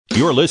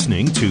You're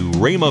listening to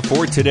Rhema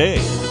for Today.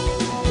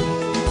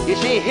 You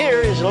see, here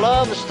is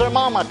love's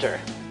thermometer.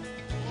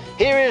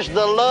 Here is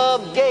the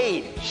love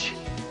gauge.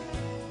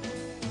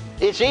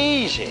 It's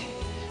easy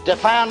to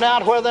find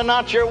out whether or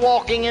not you're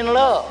walking in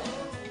love.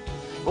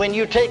 When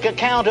you take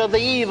account of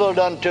the evil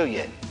done to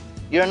you,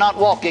 you're not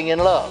walking in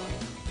love.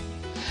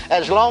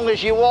 As long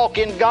as you walk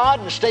in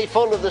God and stay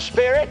full of the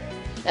Spirit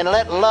and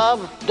let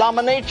love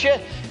dominate you,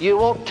 you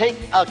won't take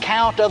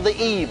account of the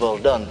evil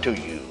done to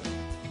you.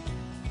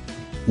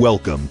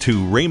 Welcome to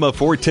Rhema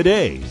for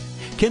Today.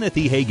 Kenneth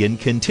E. Hagin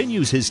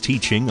continues his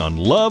teaching on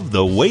love,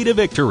 the way to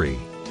victory.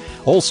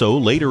 Also,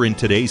 later in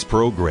today's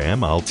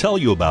program, I'll tell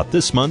you about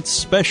this month's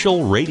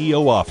special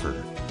radio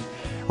offer.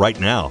 Right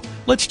now,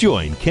 let's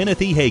join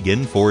Kenneth E.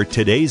 Hagin for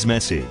today's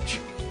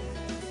message.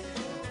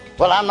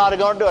 Well, I'm not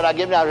going to do it.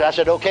 I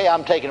said, okay,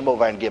 I'm taking him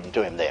over and giving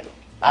to him then.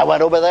 I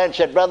went over there and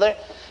said, brother,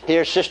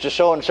 here's Sister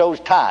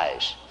So-and-so's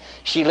tithes.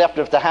 She left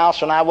at the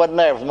house when I wasn't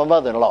there with my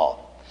mother-in-law.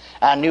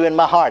 I knew in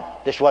my heart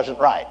this wasn't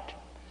right.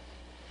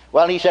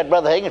 Well, he said,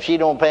 Brother Hagin, if she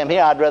don't pay them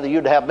here, I'd rather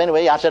you'd have them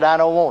anyway. I said, I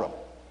don't want them.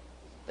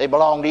 They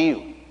belong to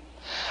you.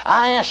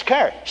 I asked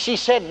her. She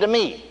said to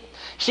me,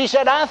 she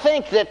said, I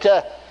think that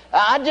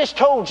I just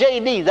told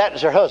J.D. that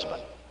was her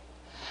husband.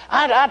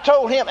 I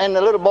told him, and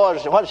the little boy,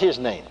 what's his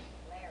name?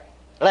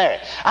 Larry.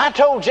 I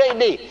told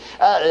J.D.,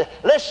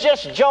 let's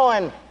just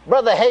join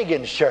Brother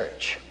Hagin's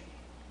church.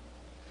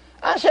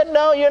 I said,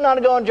 no, you're not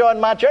going to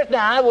join my church.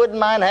 Now, I wouldn't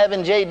mind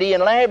having J.D.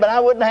 and Larry, but I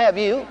wouldn't have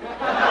you.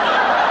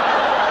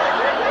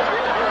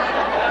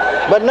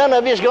 But none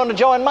of you is going to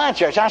join my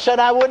church. I said,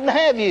 I wouldn't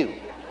have you.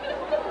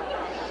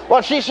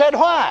 Well, she said,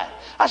 why?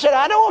 I said,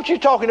 I don't want you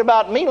talking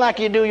about me like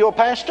you do your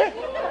pastor.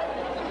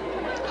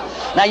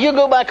 Now, you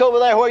go back over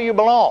there where you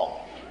belong.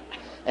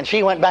 And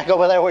she went back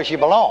over there where she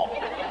belonged.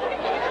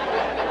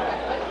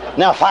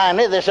 Now,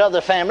 finally, this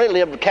other family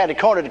lived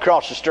catty-cornered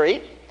across the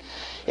street.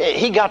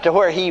 He got to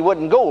where he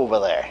wouldn't go over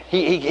there.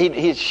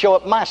 He'd show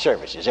up my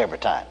services every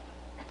time.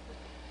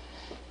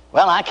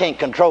 Well, I can't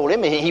control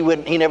him.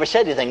 He never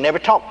said anything, never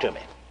talked to me.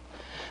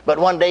 But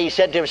one day he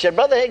said to me, said,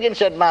 Brother Hagin,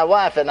 said, my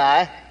wife and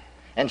I,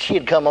 and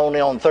she'd come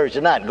only on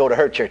Thursday night and go to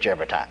her church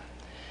every time.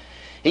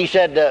 He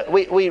said,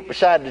 we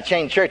decided to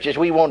change churches.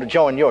 We want to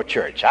join your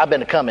church. I've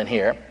been coming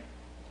here.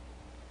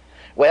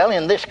 Well,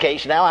 in this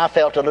case now, I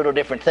felt a little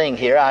different thing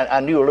here. I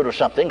knew a little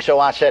something, so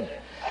I said,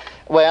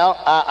 well,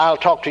 I'll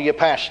talk to your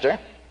pastor.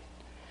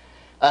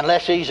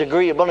 Unless he's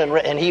agreeable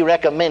and he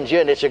recommends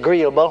you and it's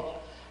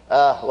agreeable,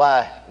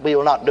 why, we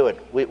will not do it.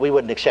 We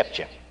wouldn't accept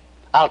you.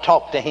 I'll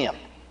talk to him.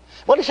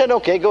 Well, he said,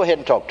 okay, go ahead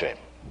and talk to him.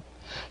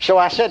 So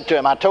I said to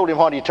him, I told him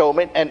what he told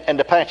me, and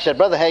the pastor said,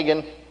 Brother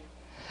Hagin,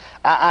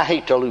 I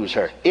hate to lose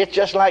her. It's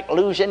just like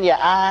losing your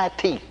eye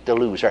teeth to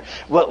lose her.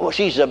 Well,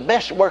 she's the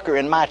best worker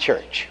in my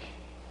church.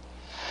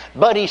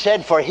 But he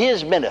said, for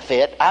his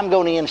benefit, I'm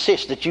going to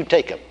insist that you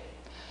take him.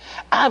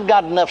 I've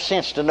got enough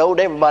sense to know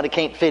that everybody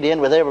can't fit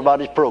in with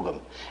everybody's program.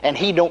 And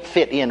he don't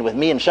fit in with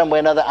me in some way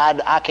or another.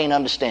 I can't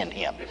understand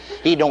him.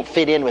 He don't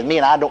fit in with me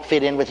and I don't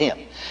fit in with him.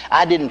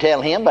 I didn't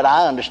tell him, but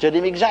I understood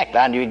him exactly.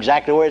 I knew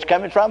exactly where it's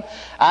coming from.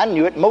 I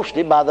knew it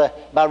mostly by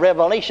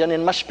revelation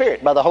in my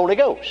spirit, by the Holy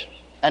Ghost.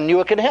 I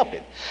knew it could help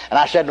him. And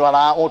I said, well,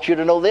 I want you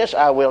to know this.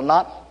 I will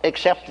not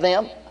accept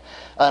them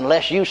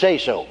unless you say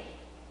so.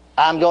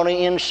 I'm going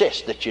to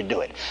insist that you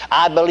do it.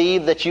 I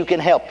believe that you can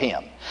help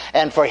him.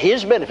 And for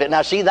his benefit,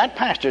 now see, that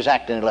pastor's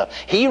acting in love.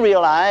 He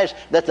realized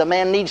that the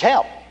man needs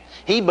help.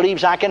 He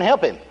believes I can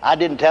help him. I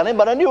didn't tell him,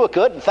 but I knew I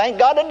could, and thank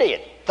God I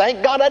did.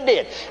 Thank God I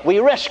did. We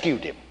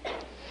rescued him.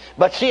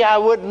 But see, I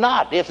would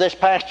not, if this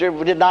pastor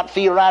did not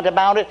feel right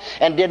about it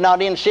and did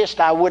not insist,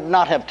 I would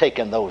not have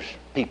taken those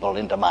people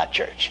into my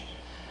church.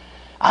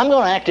 I'm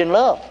going to act in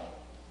love.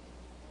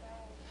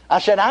 I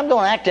said, I'm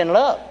going to act in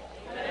love.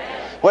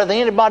 Whether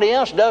anybody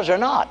else does or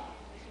not.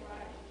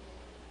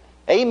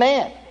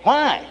 Amen.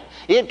 Why?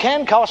 It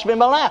can cost me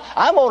my life.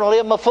 I want to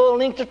live my full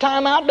length of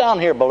time out down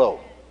here below.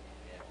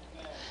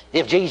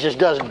 If Jesus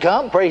doesn't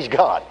come, praise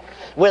God.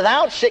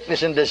 Without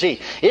sickness and disease.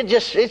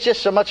 It's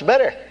just so much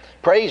better,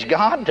 praise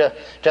God,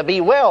 to be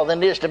well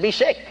than it is to be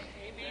sick.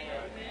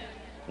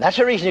 That's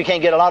the reason you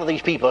can't get a lot of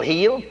these people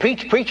healed.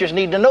 Preachers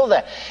need to know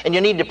that. And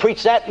you need to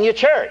preach that in your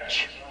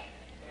church.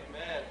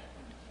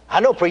 I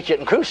don't preach it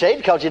in crusade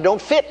because it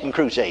don't fit in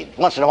crusade.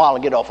 Once in a while I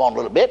get off on a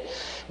little bit.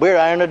 We're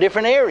in a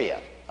different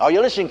area. Are you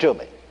listening to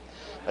me?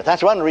 But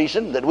that's one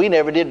reason that we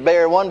never did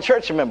bear one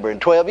church member in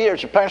 12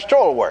 years of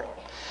pastoral work.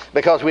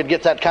 Because we'd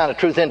get that kind of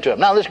truth into them.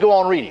 Now let's go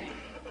on reading.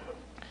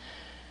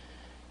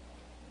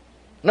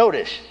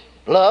 Notice,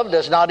 love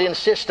does not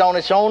insist on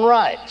its own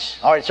rights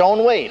or its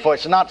own way, for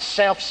it's not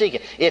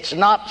self-seeking. It's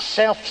not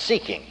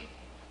self-seeking.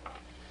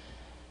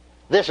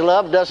 This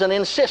love doesn't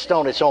insist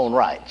on its own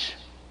rights.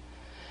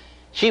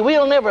 See,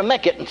 we'll never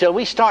make it until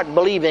we start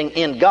believing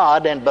in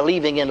God and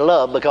believing in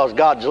love, because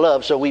God's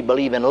love, so we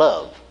believe in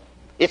love.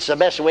 It's the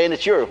best way and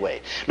it's your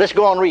way. Let's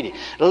go on reading.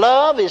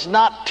 Love is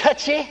not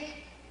touchy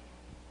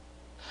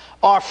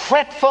or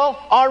fretful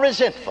or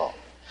resentful.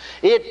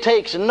 It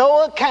takes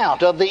no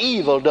account of the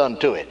evil done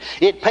to it.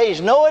 It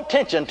pays no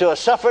attention to a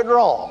suffered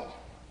wrong.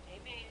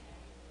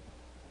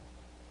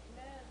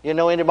 You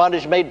know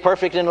anybody's made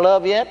perfect in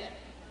love yet?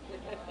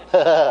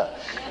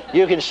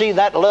 You can see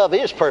that love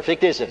is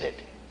perfect, isn't it?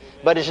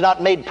 But it's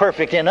not made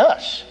perfect in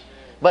us.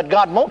 But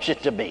God wants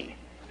it to be.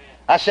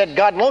 I said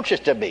God wants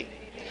it to be.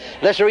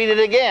 Let's read it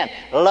again.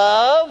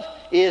 Love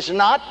is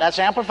not, that's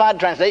Amplified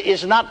Translation,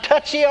 is not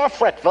touchy or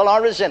fretful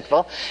or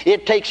resentful.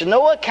 It takes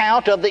no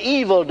account of the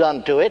evil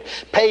done to it,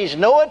 pays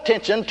no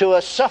attention to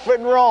a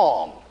suffered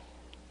wrong.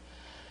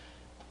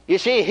 You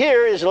see,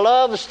 here is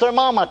love's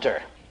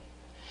thermometer.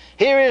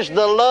 Here is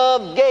the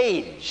love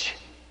gauge.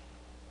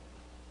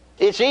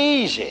 It's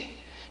easy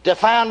to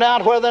find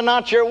out whether or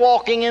not you're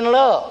walking in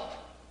love.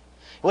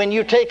 When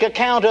you take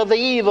account of the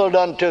evil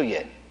done to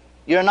you,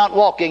 you're not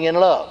walking in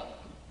love.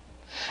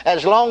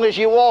 As long as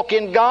you walk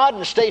in God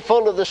and stay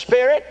full of the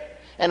Spirit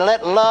and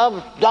let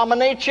love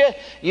dominate you,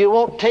 you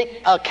won't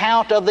take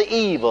account of the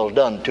evil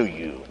done to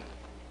you.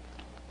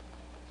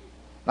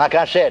 Like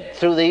I said,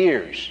 through the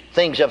years,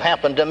 things have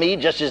happened to me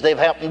just as they've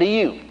happened to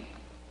you.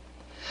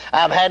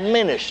 I've had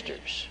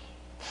ministers,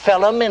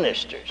 fellow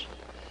ministers,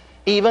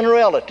 even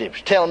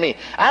relatives tell me,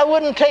 I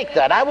wouldn't take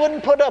that. I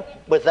wouldn't put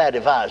up with that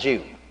if I was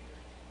you.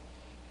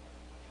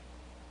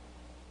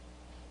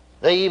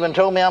 They even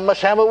told me I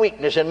must have a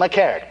weakness in my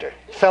character.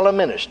 Fellow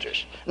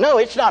ministers. No,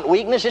 it's not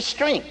weakness, it's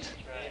strength.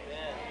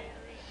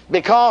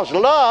 Because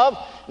love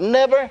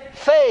never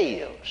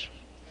fails.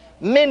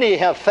 Many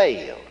have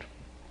failed.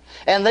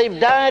 And they've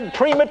died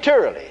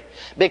prematurely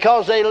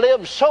because they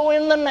lived so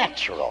in the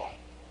natural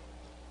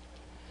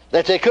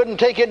that they couldn't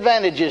take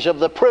advantages of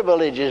the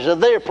privileges of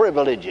their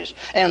privileges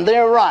and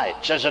their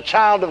rights as a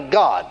child of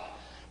God,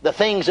 the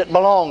things that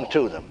belonged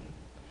to them.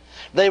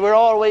 They were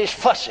always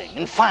fussing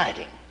and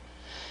fighting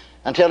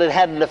until it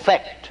had an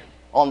effect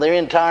on their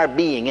entire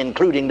being,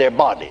 including their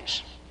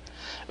bodies.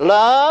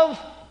 Love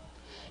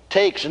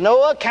takes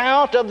no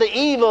account of the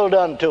evil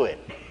done to it.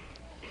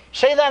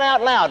 Say that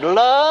out loud.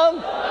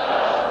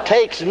 Love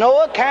takes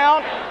no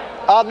account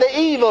of the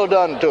evil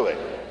done to it.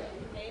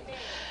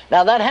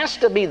 Now that has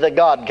to be the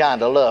God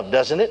kind of love,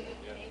 doesn't it?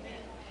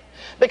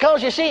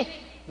 Because you see,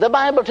 the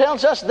Bible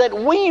tells us that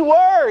we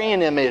were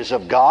enemies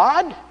of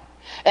God,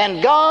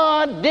 and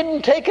God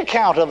didn't take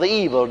account of the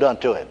evil done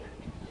to it.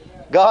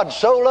 God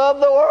so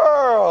loved the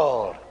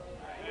world.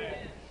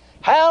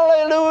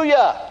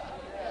 Hallelujah.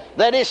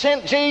 That He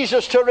sent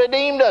Jesus to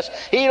redeem us.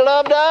 He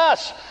loved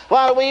us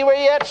while we were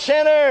yet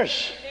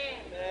sinners.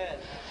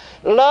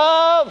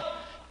 Love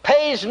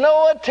pays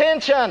no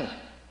attention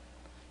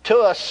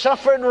to a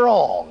suffered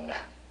wrong.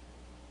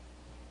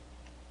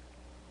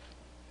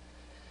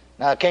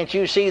 Now, can't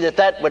you see that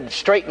that would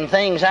straighten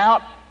things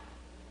out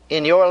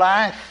in your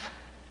life?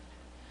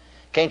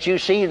 Can't you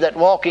see that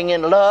walking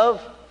in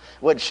love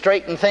would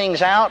straighten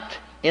things out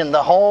in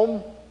the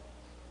home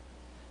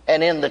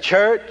and in the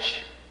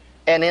church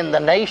and in the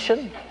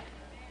nation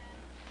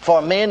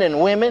for men and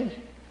women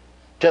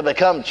to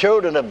become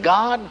children of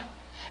God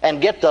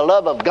and get the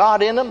love of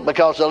God in them,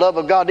 because the love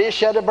of God is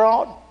shed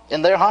abroad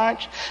in their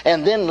hearts,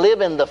 and then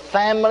live in the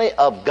family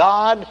of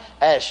God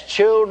as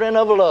children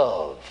of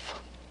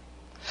love.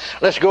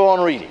 Let's go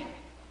on reading.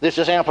 This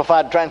is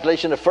Amplified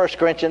Translation of 1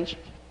 Corinthians,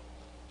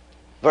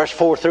 verse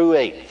 4 through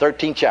 8,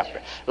 13th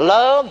chapter.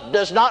 Love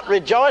does not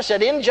rejoice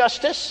at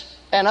injustice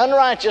and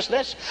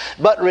unrighteousness,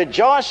 but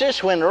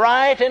rejoices when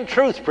right and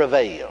truth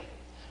prevail.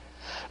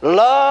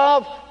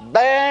 Love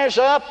bears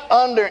up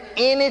under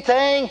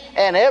anything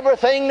and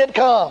everything that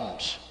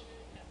comes.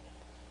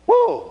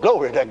 Whoa,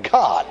 glory to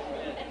God.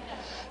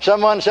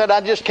 Someone said,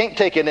 I just can't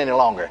take it any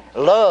longer.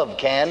 Love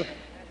can.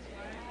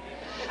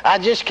 I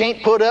just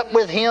can't put up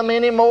with him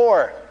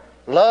anymore.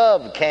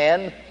 Love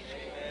can.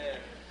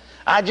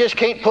 I just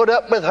can't put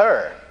up with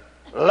her.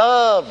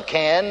 Love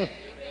can.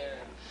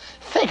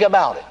 Think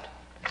about it.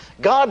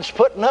 God's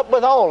putting up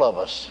with all of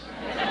us.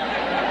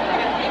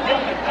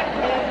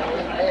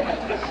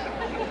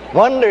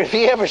 Wonder if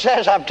He ever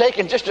says, I've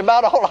taken just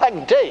about all I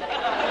can take.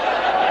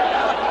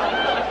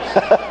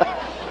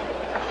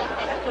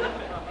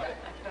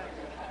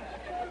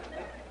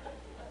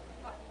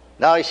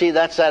 Now, you see,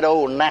 that's that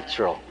old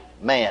natural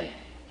man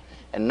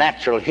and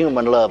natural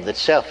human love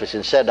that's selfish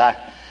and said,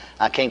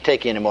 I can't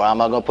take you anymore. I'm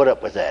not going to put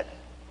up with that.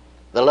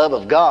 The love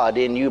of God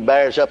in you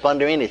bears up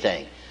under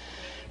anything.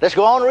 Let's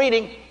go on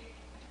reading.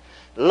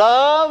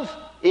 Love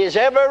is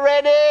ever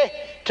ready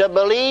to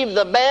believe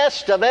the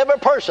best of every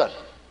person.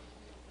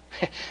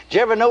 Did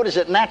you ever notice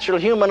that natural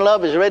human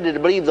love is ready to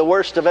believe the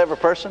worst of every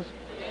person?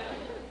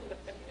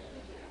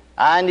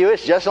 I knew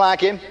it's just like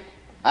him.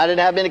 I didn't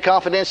have any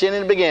confidence in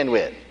it to begin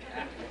with.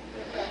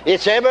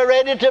 It's ever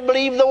ready to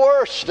believe the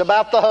worst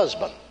about the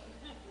husband.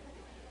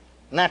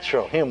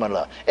 Natural human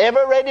love.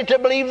 Ever ready to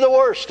believe the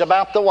worst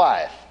about the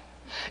wife.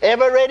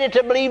 Ever ready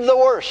to believe the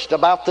worst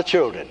about the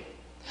children.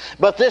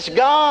 But this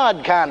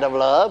God kind of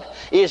love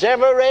is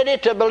ever ready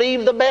to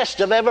believe the best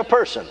of every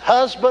person.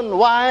 Husband,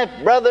 wife,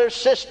 brother,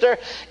 sister,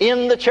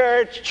 in the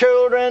church,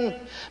 children.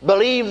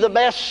 Believe the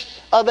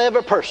best of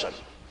every person.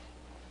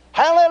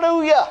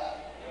 Hallelujah.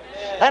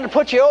 That'll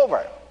put you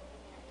over.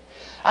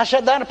 I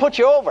said that'll put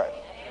you over.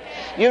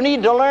 You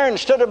need to learn,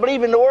 instead of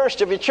believing the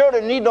worst of your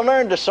children, you need to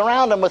learn to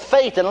surround them with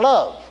faith and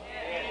love.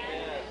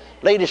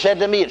 Lady said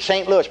to me at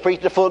St. Louis,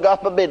 preached the full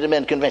gospel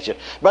Benjamin convention,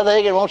 Brother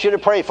Hagin, I want you to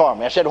pray for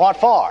me. I said, what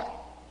for?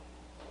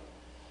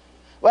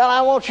 Well,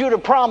 I want you to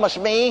promise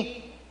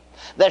me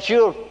that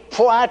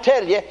before I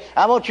tell you,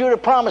 I want you to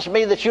promise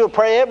me that you'll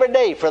pray every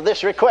day for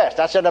this request.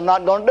 I said, I'm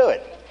not going to do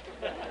it.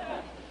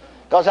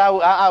 Because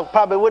I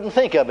probably wouldn't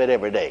think of it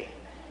every day.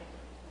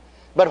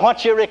 But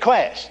what's your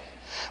request?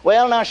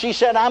 Well, now she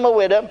said, I'm a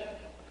widow,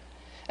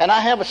 and I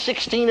have a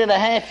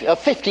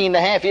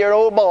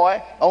 15-and-a-half-year-old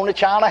boy, only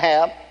child I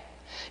have.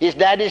 His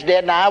daddy's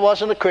dead. Now, I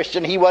wasn't a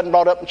Christian. He wasn't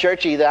brought up in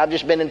church either. I've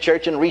just been in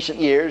church in recent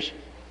years.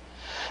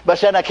 But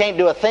said I can't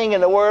do a thing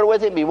in the world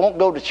with him. He won't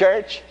go to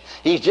church.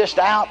 He's just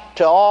out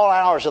to all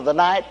hours of the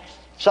night,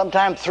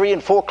 sometimes 3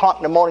 and 4 o'clock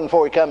in the morning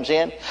before he comes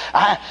in.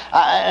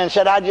 And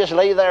said I just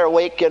lay there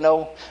awake,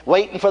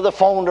 waiting for the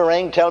phone to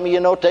ring, tell me,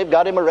 they've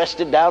got him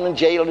arrested down in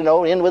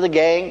jail, in with a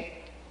gang,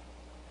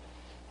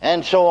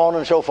 and so on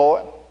and so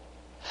forth.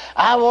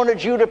 I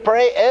wanted you to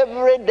pray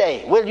every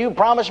day. Will you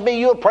promise me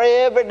you'll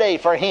pray every day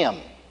for him?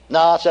 No,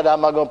 I said,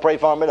 I'm not going to pray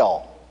for him at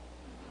all.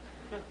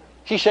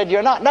 She said,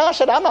 you're not? No, I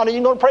said, I'm not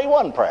even going to pray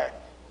one prayer.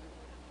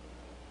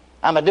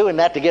 I'm doing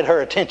that to get her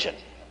attention.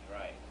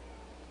 Right.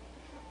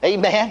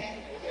 Amen.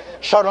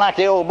 Sort of like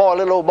the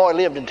little old boy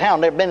lived in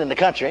town, never been in the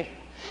country.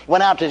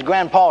 Went out to his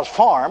grandpa's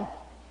farm.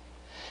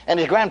 And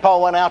his grandpa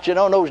went out, in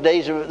those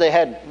days they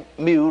had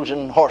mules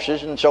and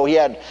horses, and so he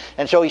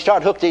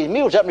started hooking these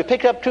mules up, and he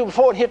picked up 2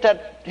 before and hit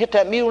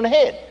that mule in the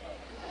head.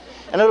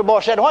 And the little boy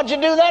said, what'd you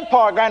do that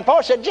for, Grandpa?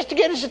 I said, just to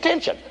get his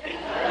attention.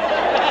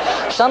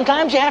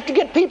 Sometimes you have to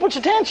get people's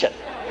attention.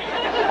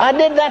 I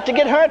did that to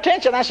get her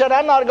attention. I said,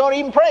 I'm not going to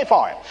even pray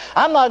for him.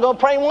 I'm not going to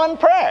pray one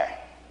prayer.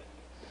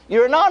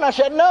 You're not? I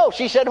said, no.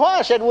 She said, why?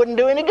 I said, wouldn't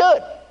do any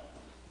good.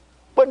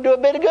 Wouldn't do a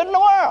bit of good in the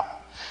world.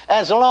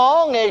 As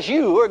long as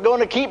you are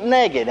going to keep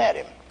nagging at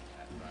him.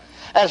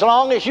 As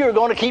long as you're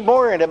going to keep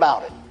worrying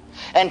about it.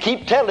 And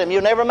keep telling him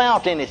you'll never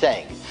amount to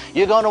anything.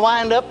 You're going to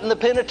wind up in the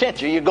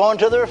penitentiary. You're going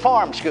to the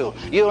reform school.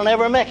 You'll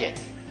never make it.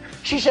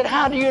 She said,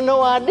 how do you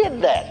know I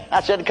did that?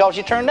 I said, because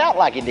you turned out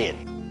like you did.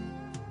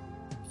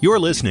 You're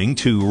listening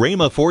to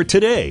Rhema for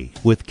Today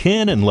with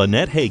Ken and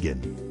Lynette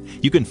Hagin.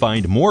 You can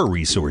find more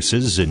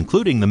resources,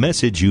 including the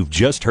message you've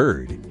just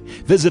heard.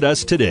 Visit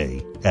us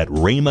today at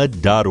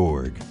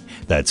rhema.org.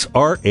 That's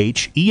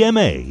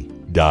RHEMA.org.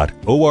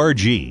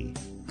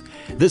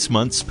 This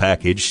month's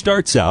package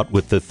starts out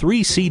with the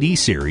 3 CD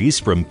series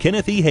from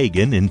Kenneth E.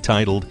 Hagin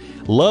entitled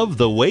Love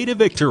the Way to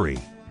Victory.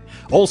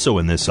 Also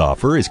in this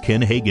offer is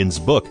Ken Hagin's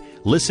book,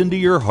 Listen to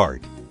Your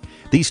Heart.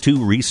 These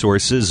 2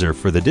 resources are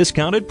for the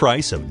discounted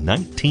price of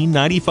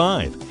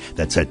 $19.95.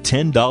 That's a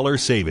 $10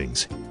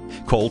 savings.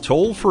 Call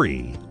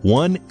toll-free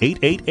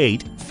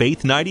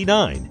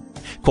 1-888-FAITH-99.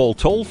 Call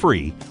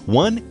toll-free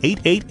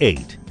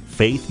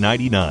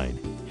 1-888-FAITH-99.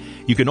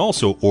 You can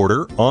also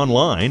order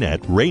online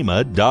at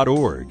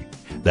rhema.org.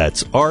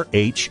 That's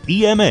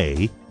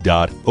RHEMA.org.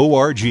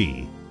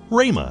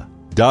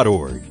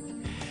 rhema.org.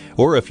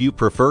 Or if you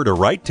prefer to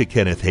write to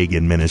Kenneth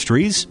Hagin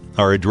Ministries,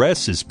 our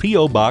address is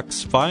P.O.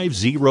 Box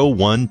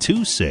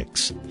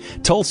 50126,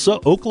 Tulsa,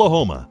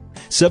 Oklahoma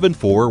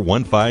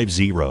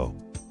 74150.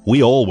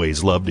 We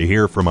always love to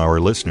hear from our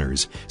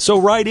listeners, so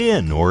write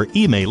in or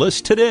email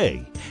us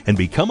today and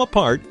become a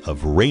part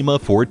of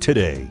Rhema for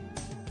Today.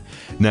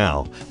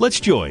 Now, let's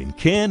join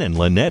Ken and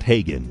Lynette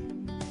Hagin.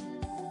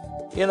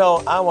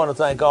 I want to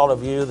thank all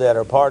of you that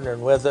are partnering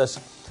with us.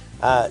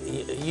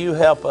 You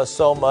help us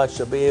so much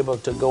to be able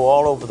to go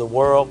all over the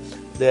world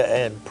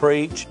and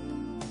preach.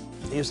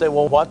 You say,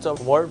 well, what's a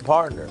word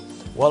partner?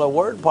 Well, a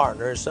word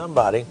partner is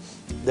somebody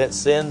that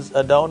sends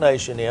a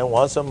donation in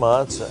once a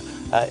month,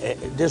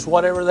 just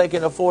whatever they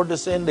can afford to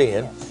send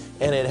in,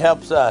 and it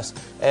helps us.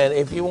 And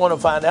if you want to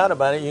find out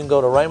about it, you can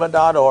go to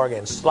rhema.org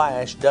and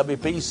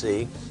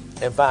 /WPC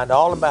and find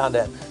all about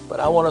that.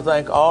 But I want to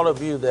thank all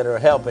of you that are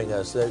helping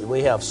us.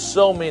 We have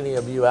so many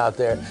of you out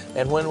there,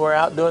 and when we're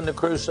out doing the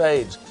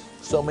crusades,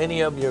 so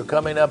many of you are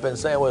coming up and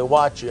saying we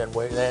watch you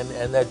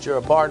and that you're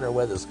a partner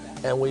with us,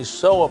 and we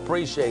so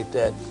appreciate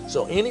that.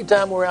 So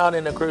anytime we're out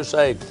in a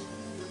crusade,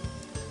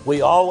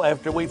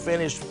 after we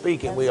finish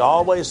speaking, we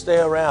always stay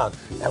around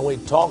and we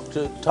talk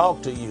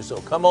to you. So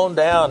come on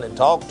down and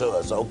talk to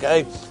us,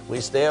 okay? We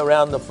stay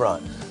around the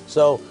front.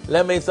 So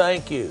let me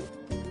thank you.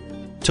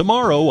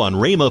 Tomorrow on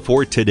Rhema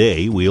for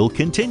Today, we'll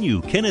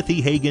continue Kenneth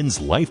E. Hagin's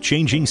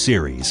life-changing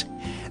series.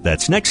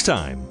 That's next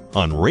time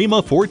on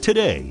Rhema for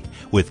Today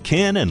with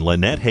Ken and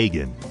Lynette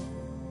Hagin.